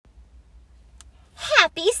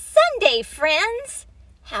Happy Sunday, friends!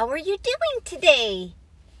 How are you doing today?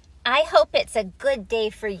 I hope it's a good day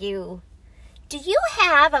for you. Do you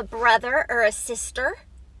have a brother or a sister?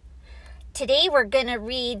 Today we're going to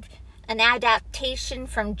read an adaptation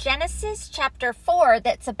from Genesis chapter 4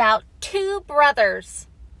 that's about two brothers,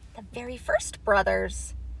 the very first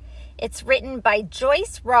brothers. It's written by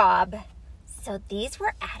Joyce Robb. So these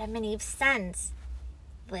were Adam and Eve's sons.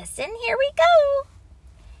 Listen, here we go.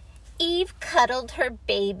 Eve cuddled her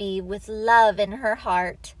baby with love in her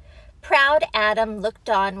heart. Proud Adam looked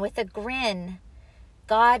on with a grin.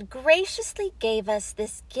 God graciously gave us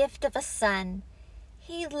this gift of a son.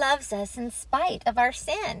 He loves us in spite of our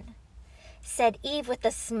sin, said Eve with a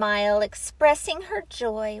smile, expressing her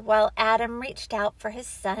joy while Adam reached out for his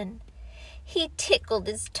son. He tickled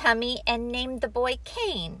his tummy and named the boy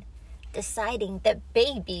Cain, deciding that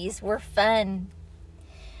babies were fun.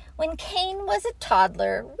 When Cain was a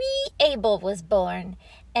toddler, wee Abel was born,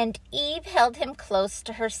 and Eve held him close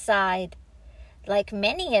to her side. Like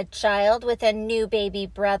many a child with a new baby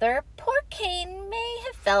brother, poor Cain may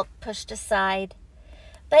have felt pushed aside.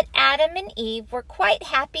 But Adam and Eve were quite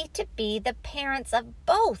happy to be the parents of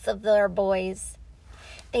both of their boys.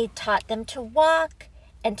 They taught them to walk,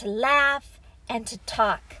 and to laugh, and to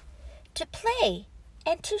talk, to play,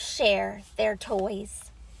 and to share their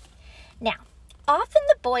toys. Now, often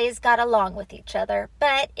the boys got along with each other,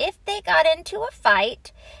 but if they got into a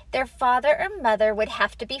fight, their father or mother would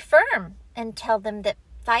have to be firm and tell them that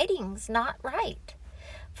fighting's not right.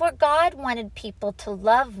 For God wanted people to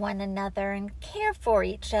love one another and care for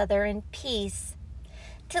each other in peace,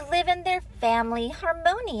 to live in their family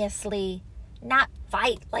harmoniously, not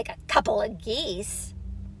fight like a couple of geese.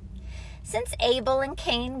 Since Abel and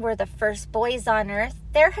Cain were the first boys on earth,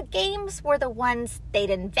 their games were the ones they'd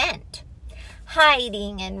invent.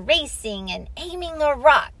 Hiding and racing and aiming a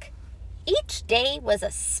rock. Each day was a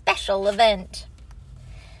special event.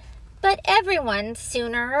 But everyone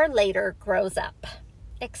sooner or later grows up,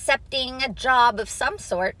 accepting a job of some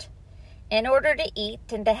sort in order to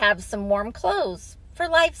eat and to have some warm clothes, for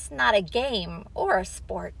life's not a game or a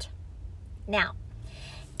sport. Now,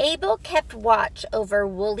 Abel kept watch over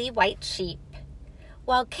woolly white sheep,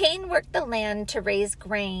 while Cain worked the land to raise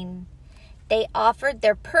grain. They offered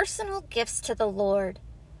their personal gifts to the Lord,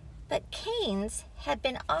 but Cain's had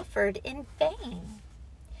been offered in vain.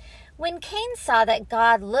 When Cain saw that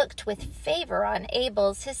God looked with favor on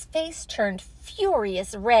Abel's, his face turned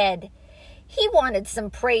furious red. He wanted some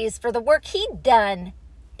praise for the work he'd done,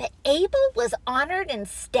 but Abel was honored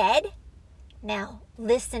instead. Now,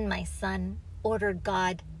 listen, my son, ordered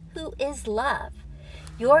God, who is love.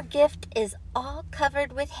 Your gift is all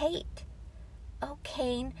covered with hate. Oh,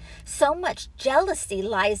 Cain, so much jealousy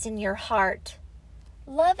lies in your heart.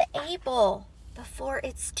 Love Abel before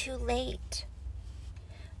it's too late.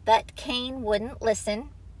 But Cain wouldn't listen.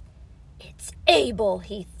 It's Abel,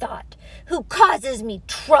 he thought, who causes me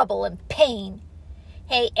trouble and pain.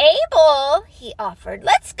 Hey, Abel, he offered,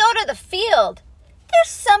 let's go to the field. There's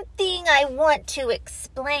something I want to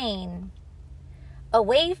explain.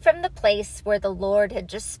 Away from the place where the Lord had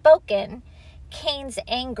just spoken, Cain's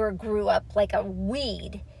anger grew up like a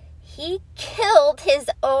weed. He killed his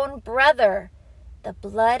own brother. The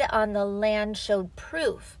blood on the land showed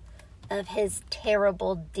proof of his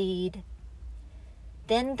terrible deed.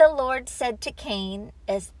 Then the Lord said to Cain,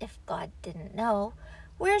 as if God didn't know,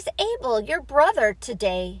 "Where's Abel, your brother,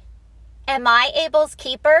 today?" "Am I Abel's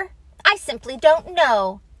keeper? I simply don't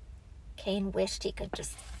know." Cain wished he could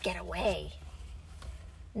just get away.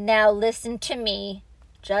 "Now listen to me.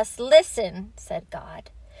 Just listen," said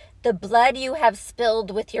God. "The blood you have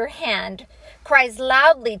spilled with your hand cries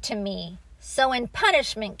loudly to me. So in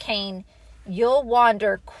punishment, Cain, you'll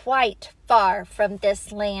wander quite far from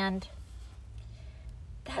this land."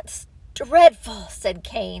 "That's dreadful," said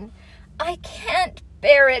Cain. "I can't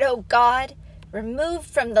bear it, O God. Removed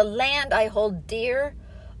from the land I hold dear,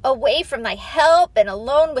 away from thy help and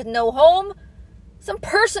alone with no home, some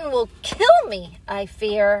person will kill me, I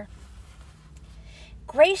fear."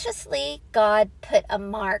 Graciously, God put a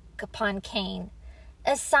mark upon Cain,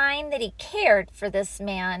 a sign that he cared for this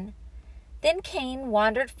man. Then Cain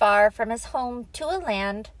wandered far from his home to a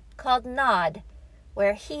land called Nod,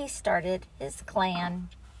 where he started his clan.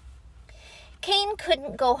 Cain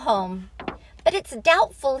couldn't go home, but it's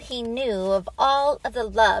doubtful he knew of all of the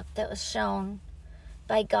love that was shown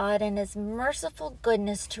by God and his merciful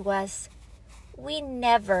goodness to us. We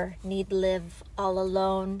never need live all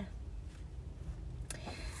alone.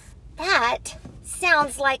 That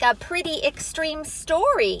sounds like a pretty extreme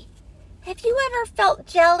story. Have you ever felt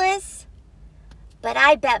jealous? But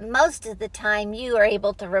I bet most of the time you are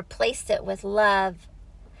able to replace it with love.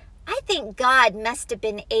 I think God must have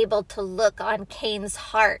been able to look on Cain's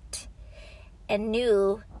heart and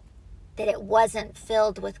knew that it wasn't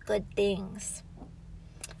filled with good things.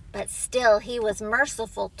 But still, he was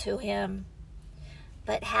merciful to him.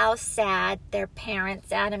 But how sad their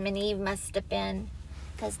parents, Adam and Eve, must have been,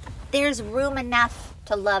 because there's room enough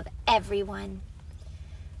to love everyone.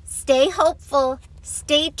 Stay hopeful,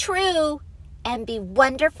 stay true, and be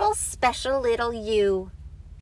wonderful, special little you.